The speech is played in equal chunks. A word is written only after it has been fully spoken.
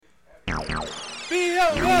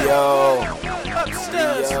Yo.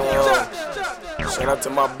 Shout out to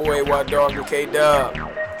my boy Wild Dog and K-Dub.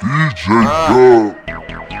 DJ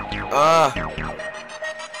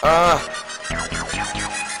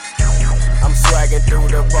I'm swagging through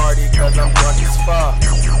the party cause I'm drunk as fuck.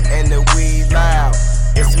 And the weed loud,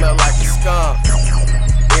 it smell like a skunk.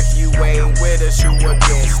 If you ain't with us, you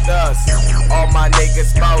against us. All my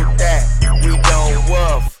niggas bout that, we don't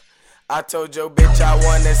woof. I told your bitch I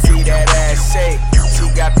wanna see that ass shake.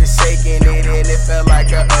 She got the shaking it and it felt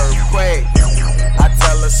like an earthquake. I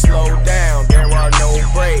tell her slow down, there are no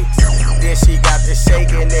brakes. Then she got the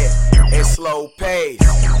shaking it in slow pace.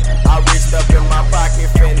 I reached up in my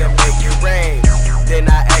pocket finna make it rain.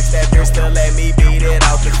 Then I asked that bitch to let me beat it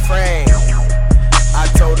out the frame.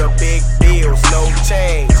 I told her big deals, no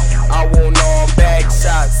change. I want all back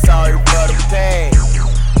shots, sorry for the pain.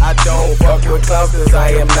 I don't fuck with clowns cause I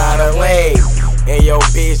am not a lame. And your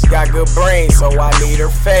bitch got good brains, so I need her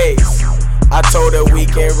face. I told her we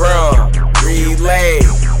can run, relay.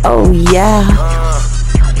 Oh yeah.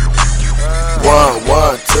 1,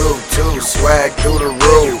 1, 2, 2, swag through the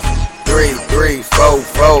roof. 3, 3, 4,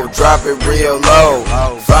 4, drop it real low.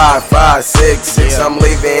 5, 5, 6, 6, I'm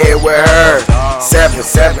leaving here with her. 7,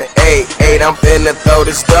 7, 8, 8, I'm finna throw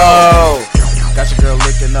this dough. Got your girl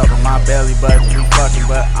licking up on my belly button. We fucking,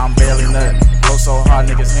 but I'm barely nothing. Blow so hard,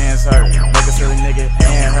 niggas' hands hurt. Make a silly nigga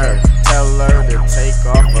and her. Tell her to take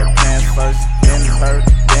off her pants first, then her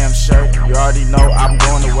damn shirt. You already know I'm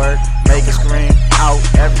going to work. Make her scream out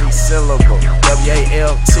every syllable.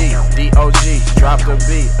 WALT-DOG, drop the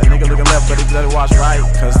beat. A nigga looking left, but he better watch right.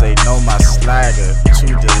 Cause they know my slagger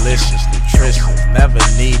too delicious, nutritious. Never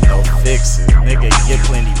need no fixes. Nigga get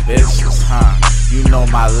plenty bitches, huh? You know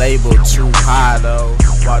my label too high though.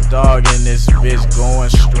 While dog in this bitch going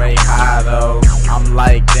straight high though. I'm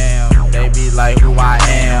like damn, they be like who I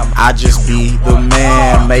am. I just be the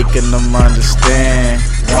man, making them understand.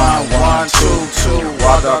 1, 1, 2, 2,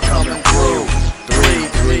 Wild Dog coming through. 3,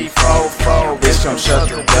 3, 4, 4, bitch come shut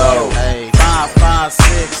the door. 5, 5,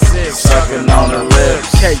 6, 6, sucking on the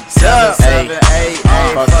lips. kayCA. 7, 8, 8,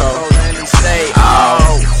 fuck hoes and he stay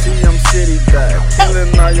out. CM City back,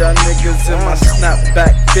 killing all y'all niggas in my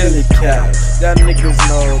snapback Philly cap. Y'all niggas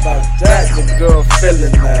know about that, the girl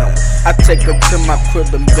feeling that. I take her to my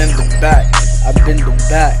crib and bend the back. I bend the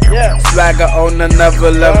back. Swagger on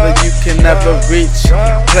another level you can never reach.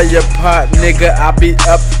 Play your part, nigga. I be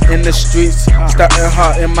up in the streets, starting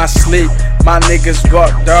hard in my sleep. My niggas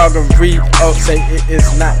walk dog and read. Oh, say it is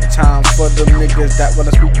not time for them niggas that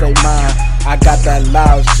wanna speak they mind. I got that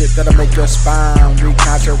loud shit that'll make your spine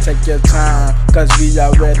recontra, take your time, cause we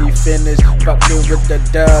already finished. Fuck me with the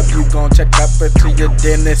dub, you gon' check up into your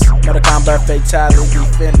dentist. Mortal Kombat fatality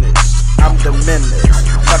finished. I'm the menace.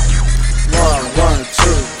 Fuck 1, 1,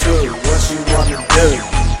 2, 2, what you wanna do?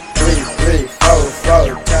 3, 3, 4,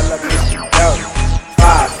 4, tell her bitch to go.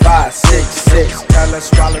 5, 5, 6, 6, tell her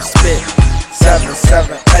swallow spit. 7,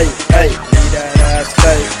 7, 8,